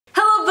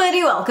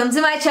everybody, welcome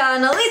to my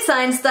channel, it's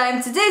Science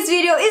Time. Today's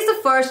video is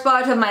the first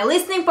part of my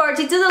listening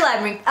party to the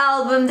Labyrinth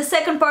album. The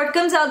second part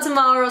comes out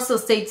tomorrow, so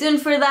stay tuned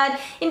for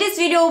that. In this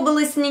video we'll be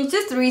listening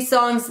to 3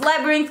 songs,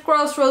 Labyrinth,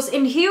 Crossroads,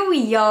 and Here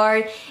We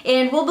Are.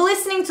 And we'll be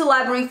listening to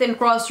Labyrinth and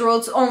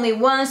Crossroads only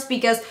once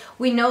because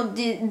we know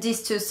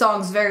these 2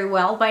 songs very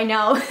well by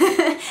now.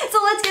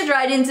 So let's get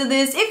right into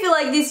this. If you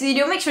like this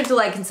video, make sure to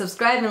like and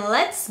subscribe, and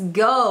let's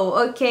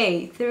go!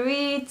 Okay,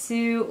 3,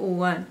 2,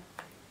 1.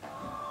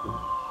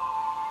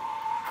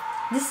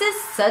 This is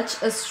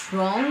such a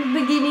strong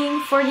beginning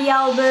for the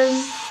album.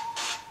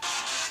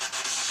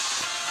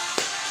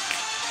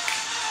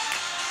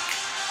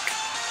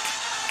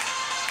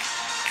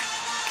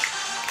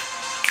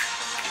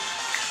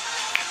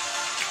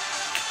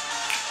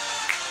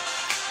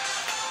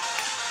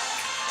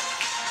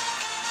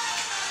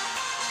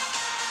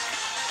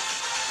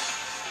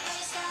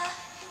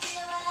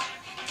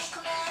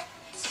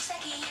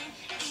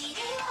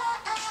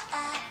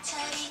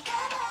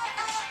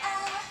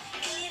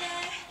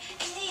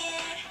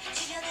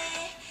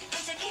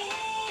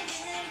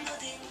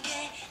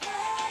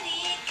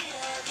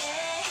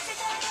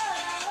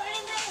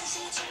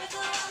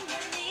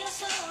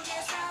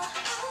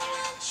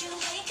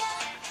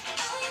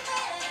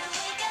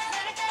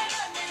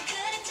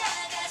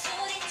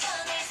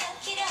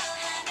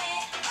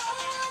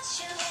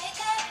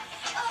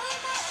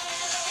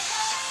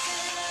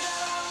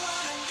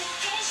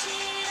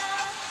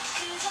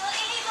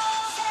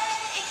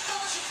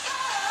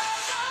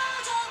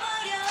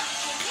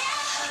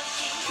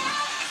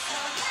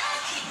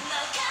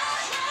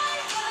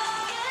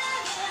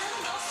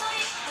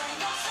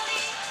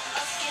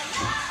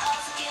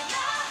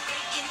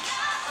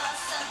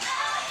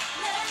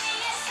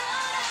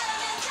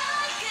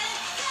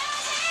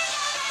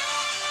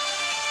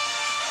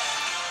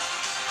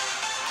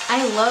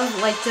 I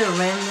love like the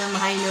random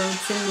high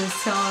notes in this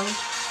song.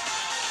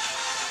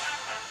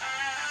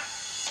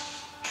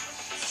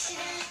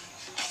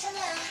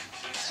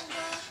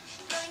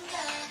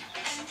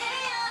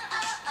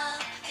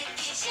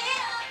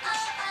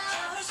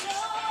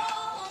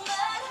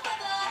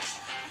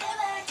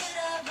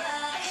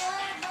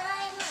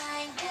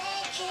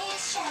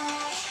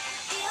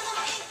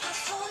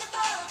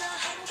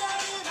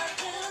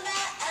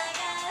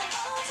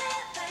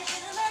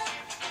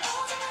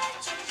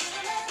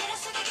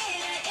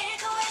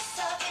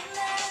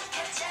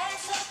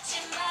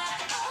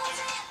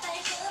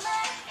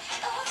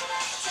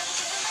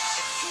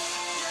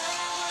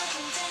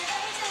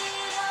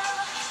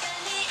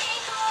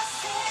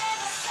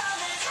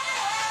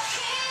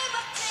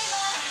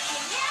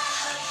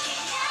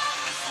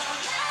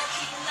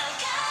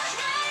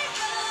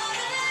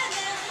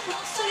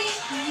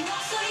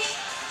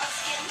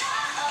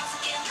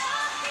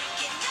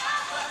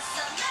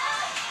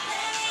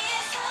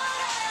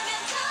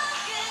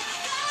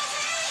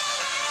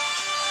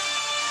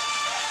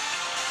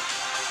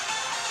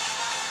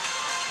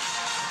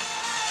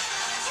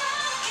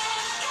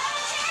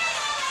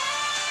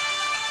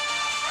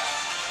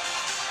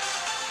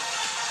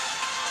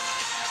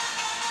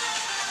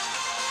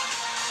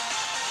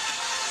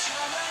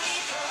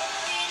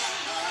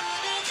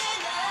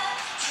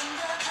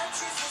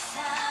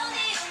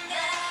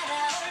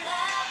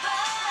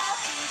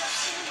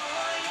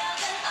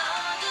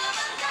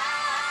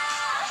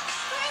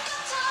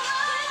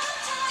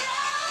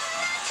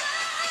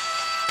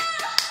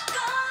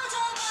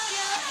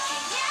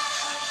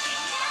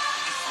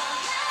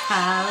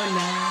 How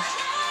nice.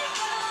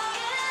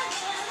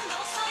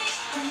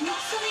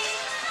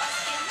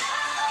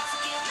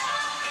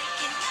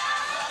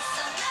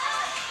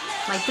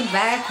 Like the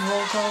back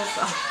vocals.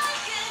 Oh.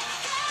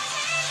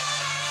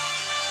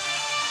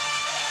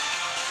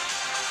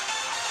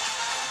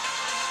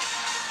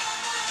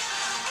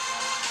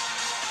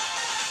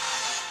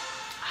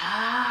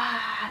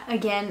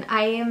 Again,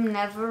 I am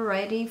never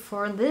ready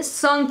for this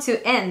song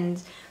to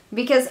end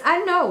because I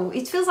don't know,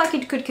 it feels like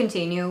it could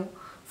continue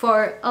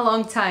for a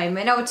long time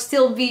and I would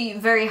still be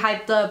very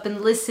hyped up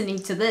and listening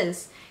to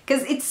this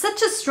because it's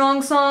such a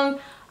strong song.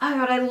 Oh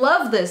god, I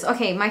love this.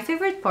 Okay, my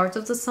favorite part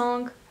of the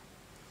song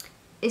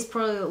is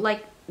probably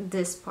like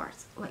this part,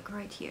 like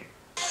right here.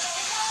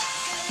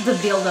 The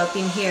build up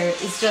in here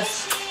is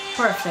just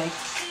perfect.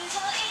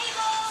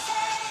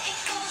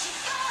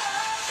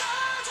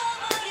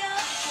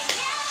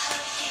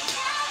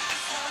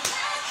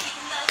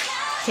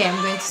 Okay,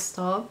 I'm going to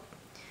stop,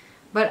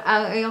 but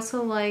I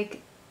also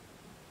like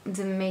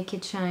the Make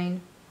It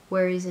Shine.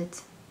 Where is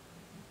it?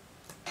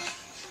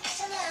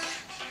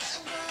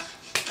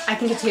 I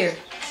think it's here.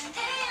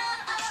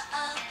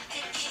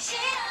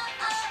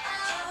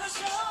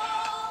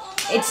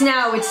 It's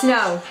now, it's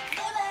now.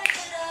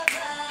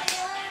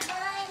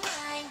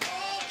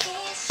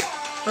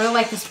 I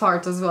like this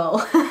part as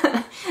well.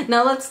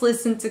 Now let's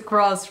listen to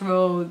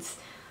Crossroads.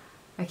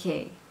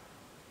 Okay.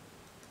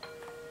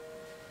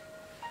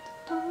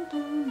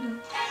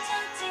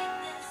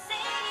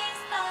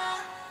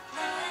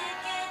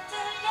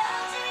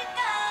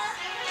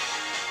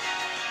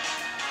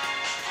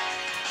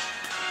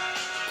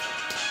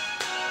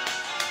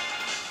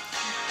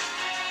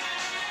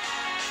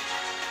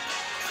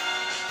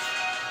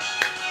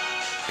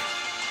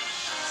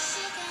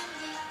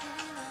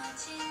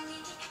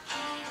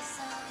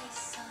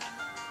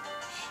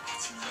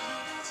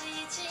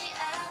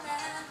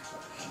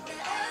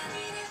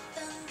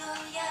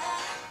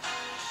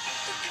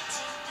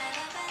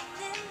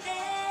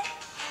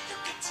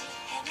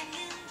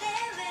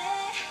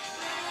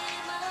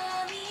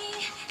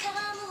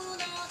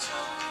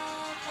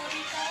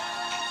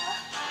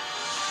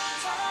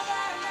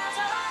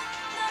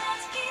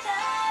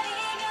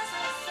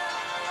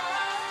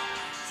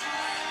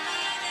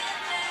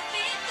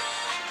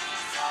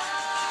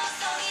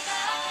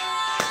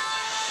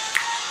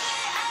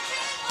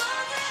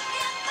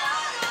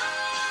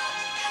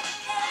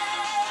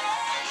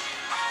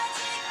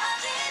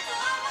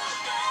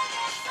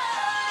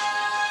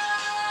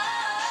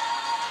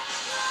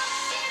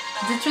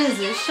 the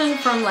transition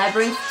from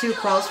Labyrinth to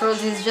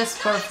Crossroads is just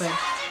perfect.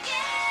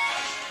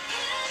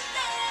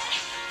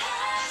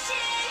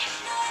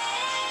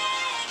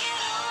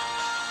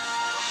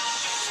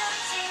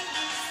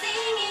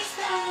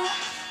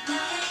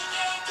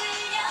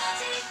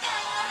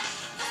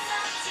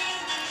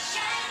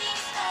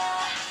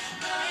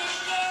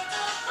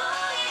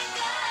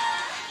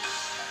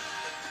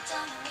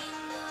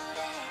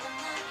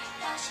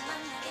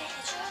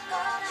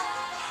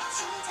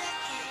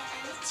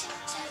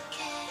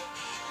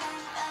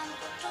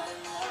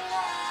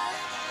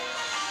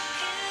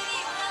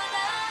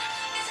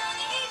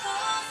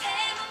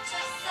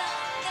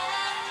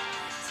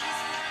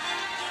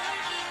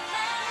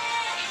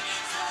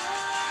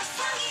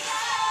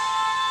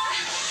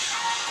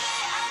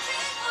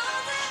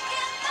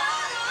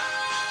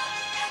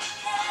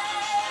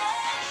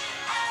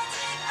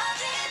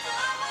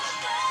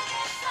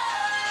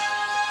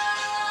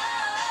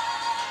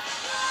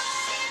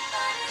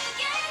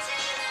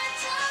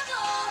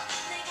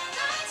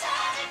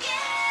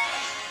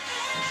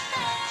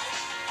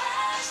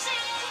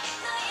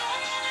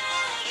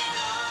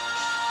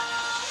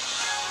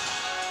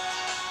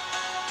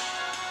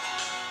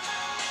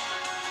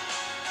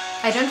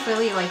 I don't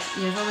really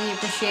usually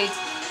appreciate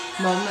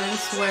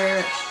moments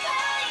where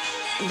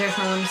there's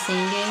no one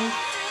singing.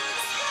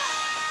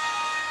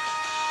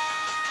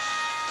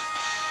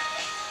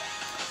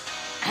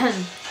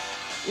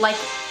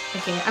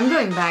 Okay, I'm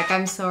going back,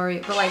 I'm sorry,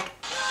 but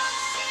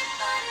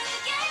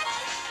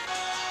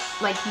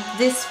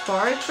this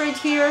part right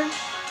here,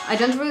 I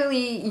don't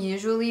really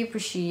usually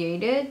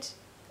appreciate it,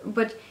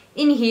 but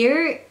in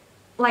here,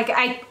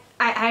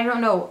 I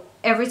don't know,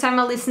 every time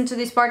I listen to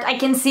this part, I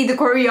can see the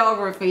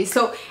choreography,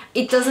 so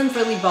it doesn't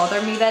really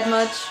bother me that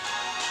much.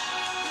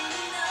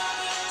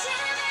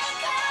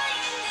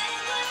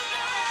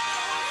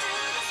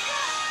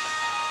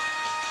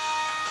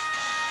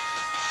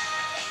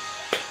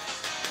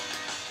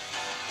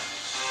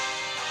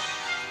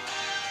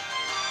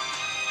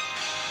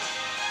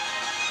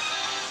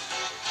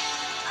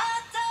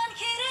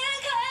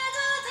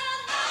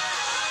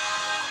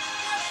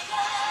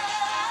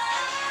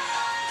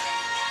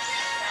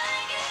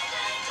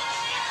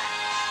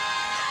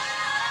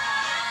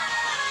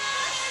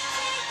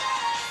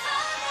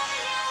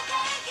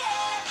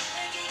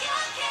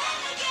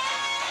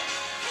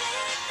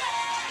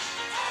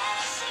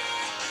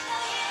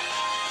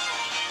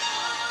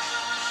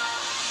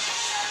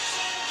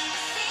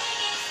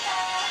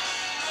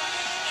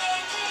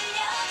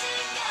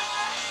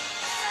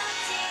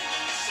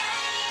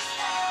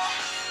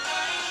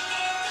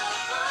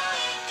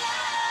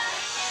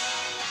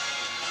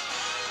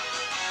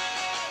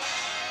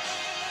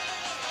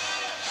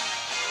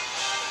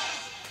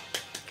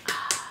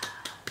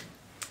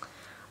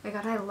 Oh my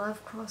god, I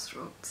love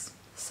Crossroads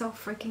so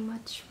freaking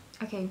much.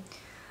 Okay,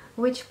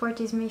 which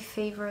part is my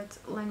favorite?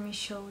 Let me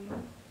show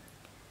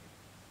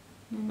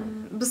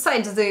you.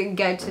 Besides the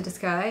Guide to the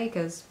Sky,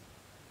 because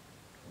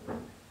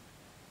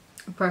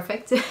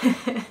perfect.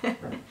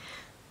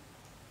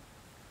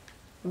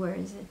 Where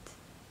is it?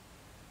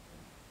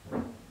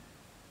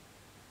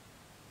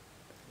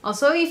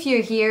 Also, if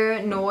you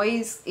hear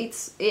noise,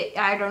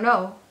 I don't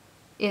know.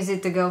 Is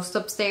it the ghost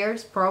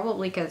upstairs?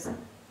 Probably, because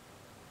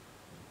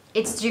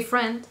it's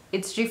Gfriend.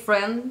 It's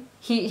Gfriend.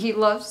 He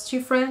loves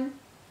Gfriend.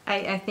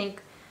 I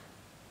think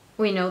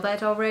we know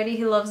that already.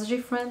 He loves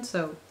Gfriend,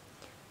 so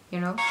you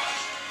know.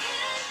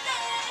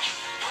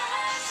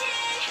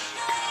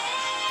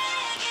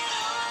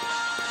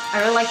 I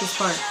really like this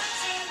part.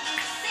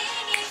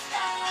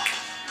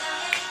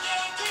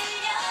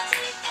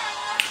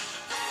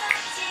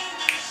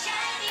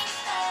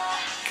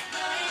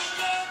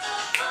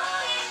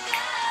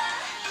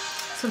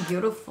 So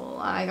beautiful.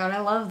 Oh my god, I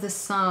love this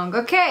song.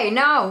 Okay,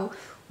 now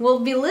we'll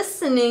be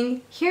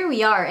listening. Here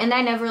we are, and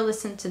I never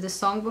listened to this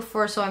song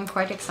before, so I'm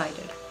quite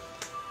excited.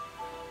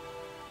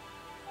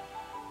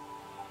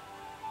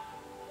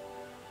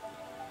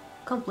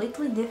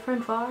 Completely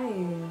different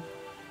vibe.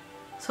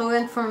 So it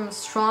went from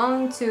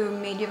strong to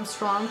medium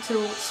strong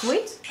to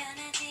sweet.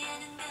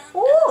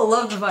 Oh,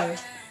 love the vibe.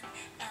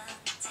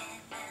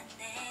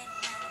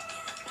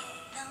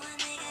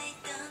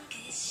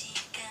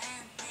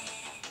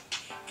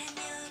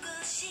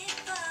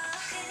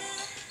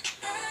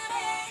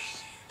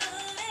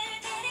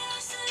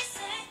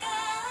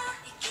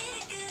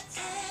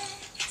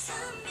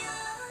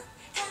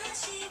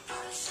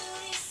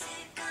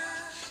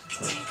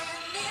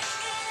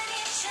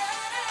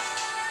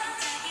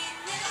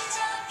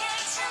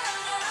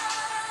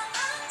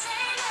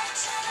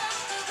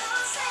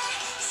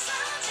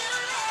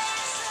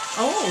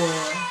 Oh.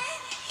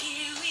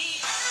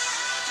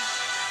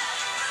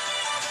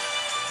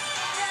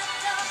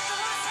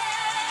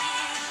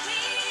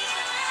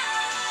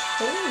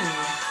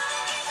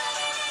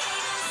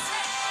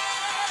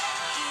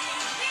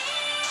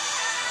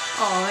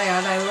 Oh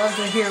man, I love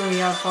the Here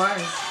We Are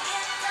part.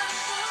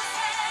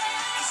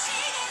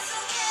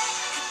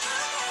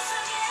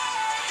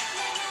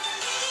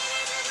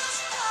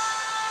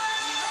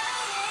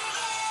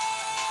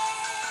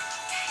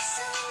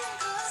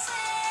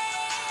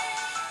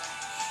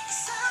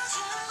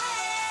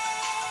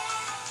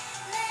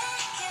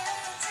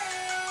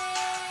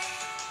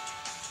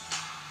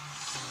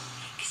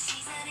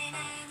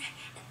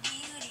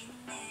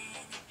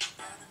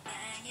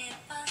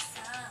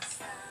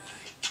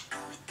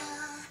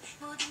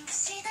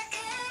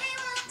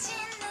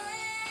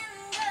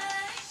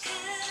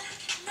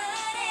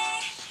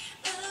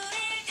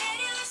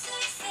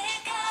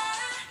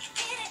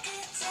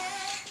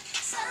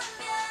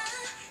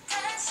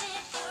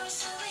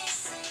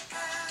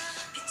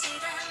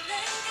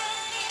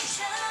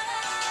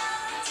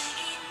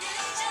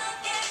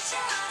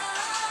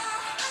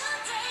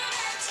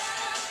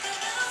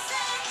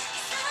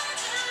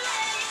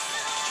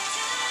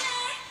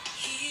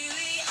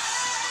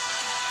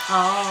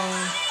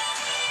 Oh.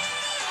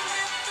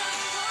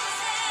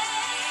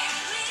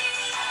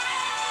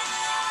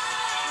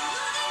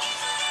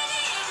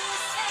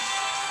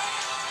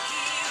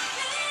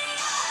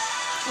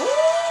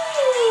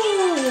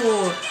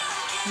 Ooh,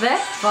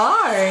 that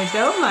part!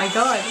 Oh my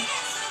god!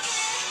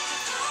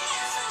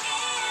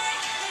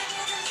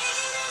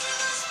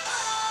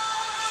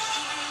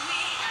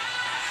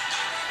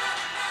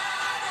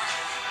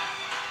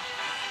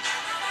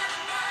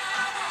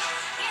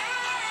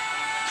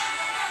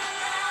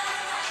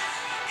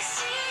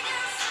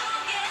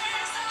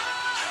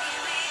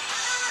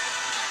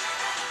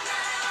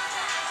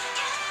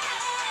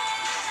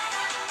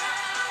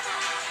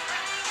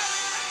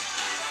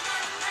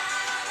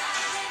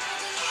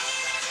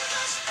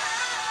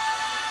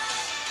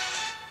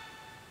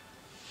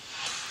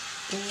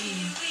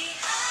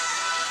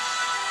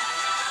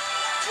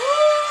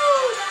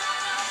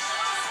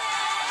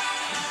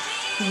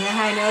 The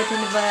high note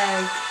in the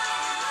back.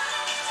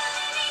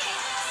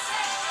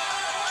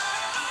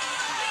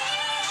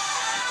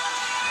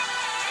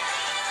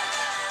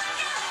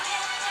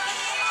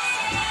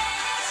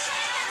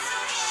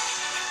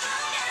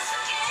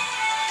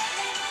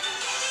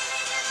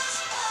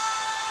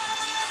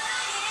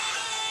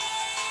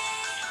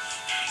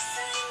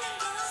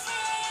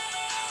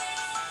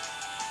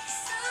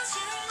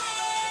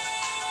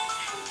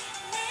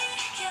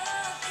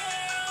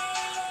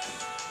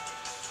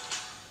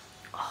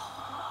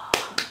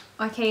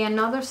 Okay,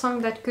 another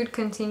song that could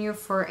continue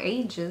for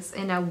ages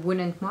and I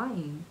wouldn't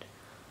mind.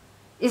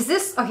 Is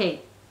this...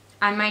 okay,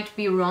 I might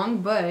be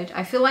wrong, but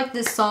I feel like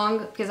this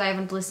song, because I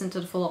haven't listened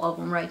to the full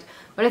album, right?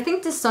 But I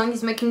think this song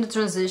is making the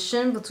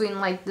transition between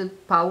like the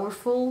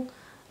powerful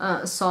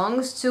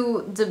songs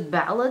to the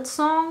ballad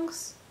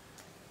songs.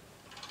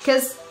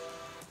 Because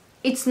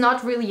it's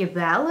not really a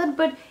ballad,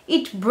 but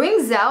it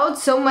brings out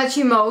so much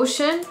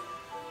emotion.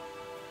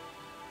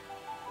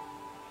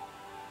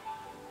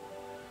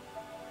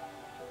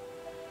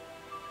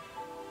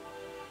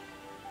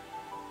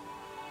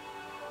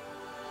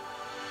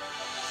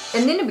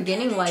 And in the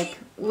beginning, like,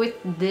 with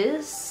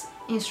this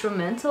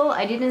instrumental,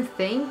 I didn't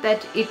think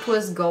that it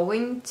was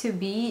going to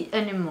be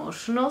an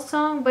emotional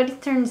song, but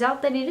it turns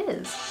out that it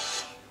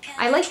is.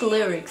 I like the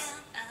lyrics.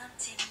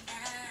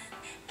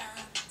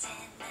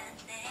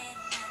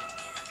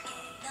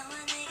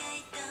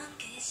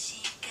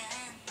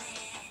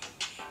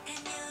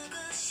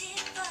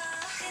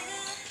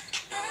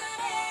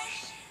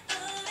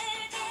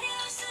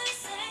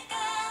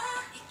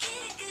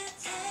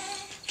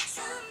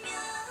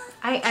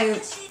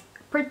 I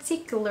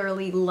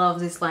particularly love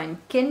this line.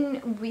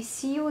 Can we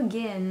see you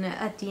again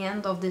at the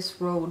end of this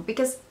road?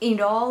 Because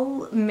it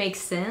all makes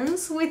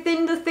sense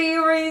within the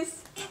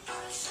theories.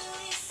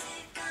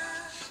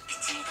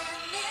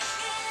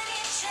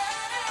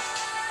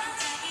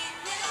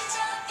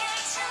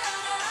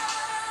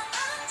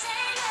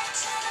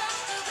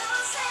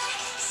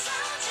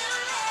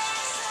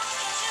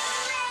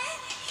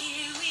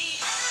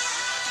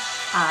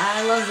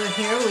 I love the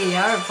 "here we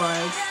are"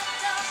 part.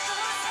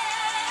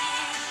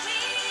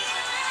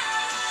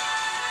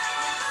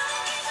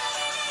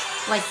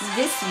 Like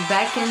this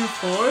back and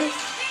forth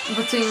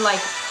between like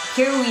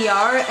 "here we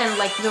are" and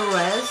like the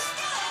rest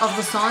of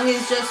the song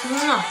is just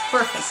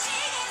perfect.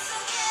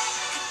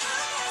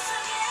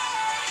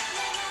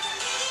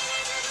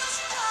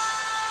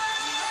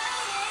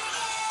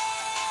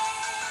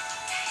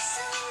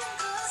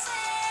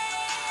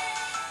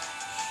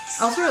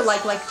 I also really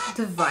like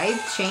the vibe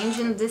change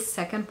in this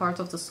second part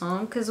of the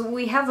song, because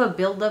we have a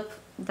build-up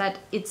that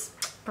it's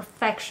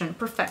perfection.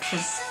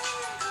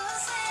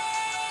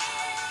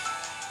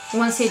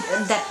 Once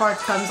that part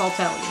comes, I'll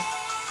tell you.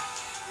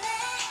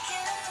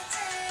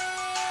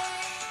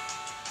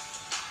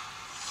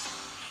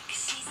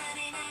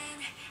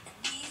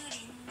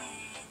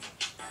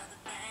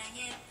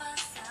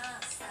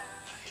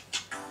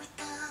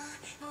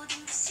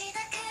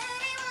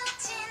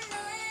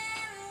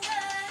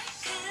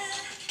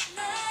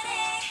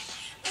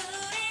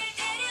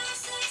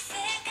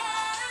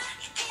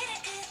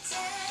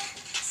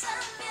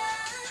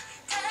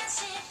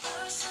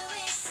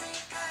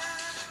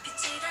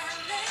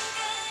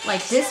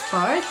 Like this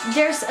part,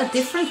 there's a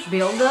different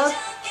build-up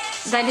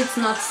that it's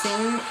not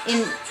seen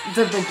in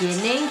the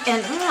beginning,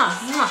 and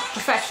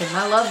perfection.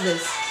 I love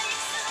this.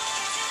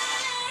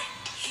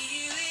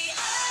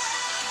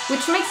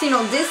 Which makes, you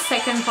know, this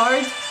second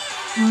part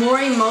more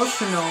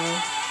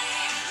emotional.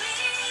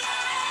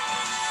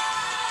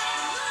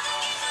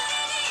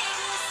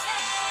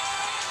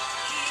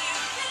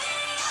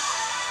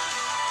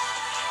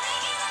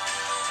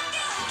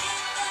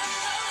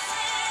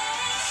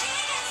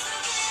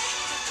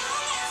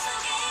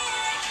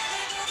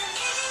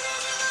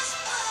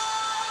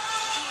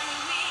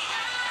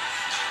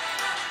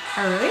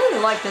 I really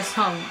like this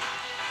song.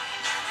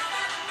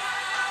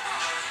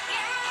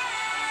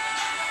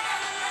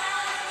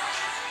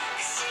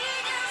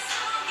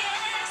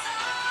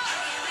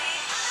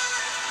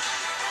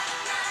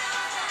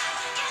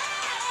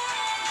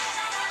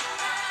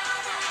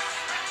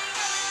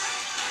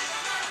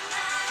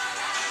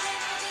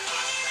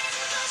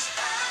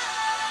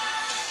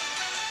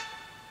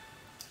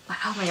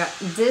 Oh my god,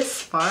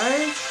 this part,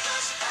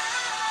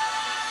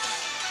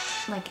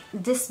 like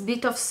this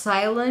bit of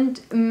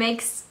silent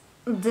makes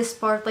this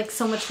part like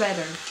so much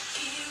better.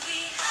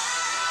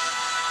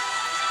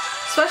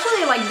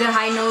 Especially like the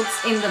high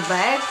notes in the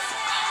back.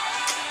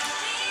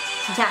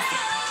 Fantastic.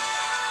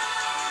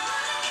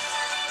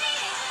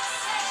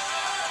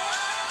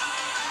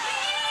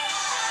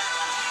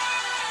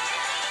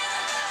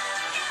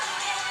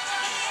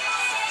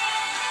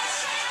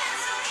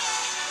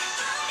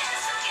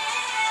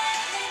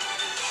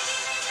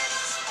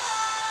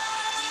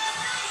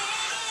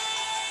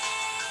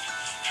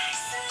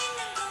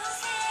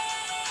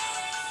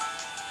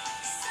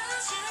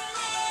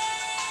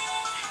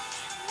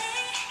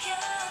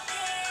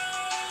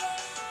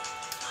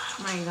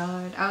 Oh my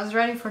god, I was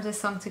ready for this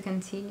song to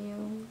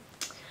continue.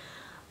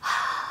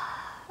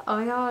 Oh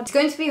my god, it's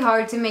going to be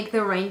hard to make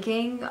the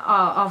ranking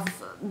of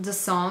the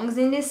songs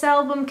in this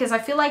album because I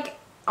feel like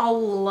I'll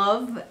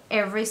love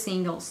every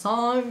single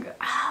song.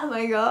 Oh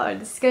my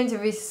god, it's going to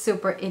be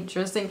super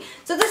interesting.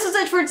 So this is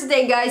it for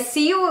today, guys.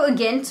 See you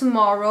again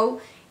tomorrow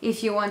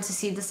if you want to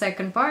see the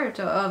second part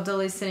of the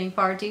listening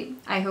party.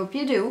 I hope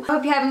you do. I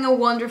hope you're having a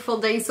wonderful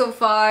day so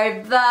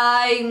far.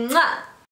 Bye! Mwah!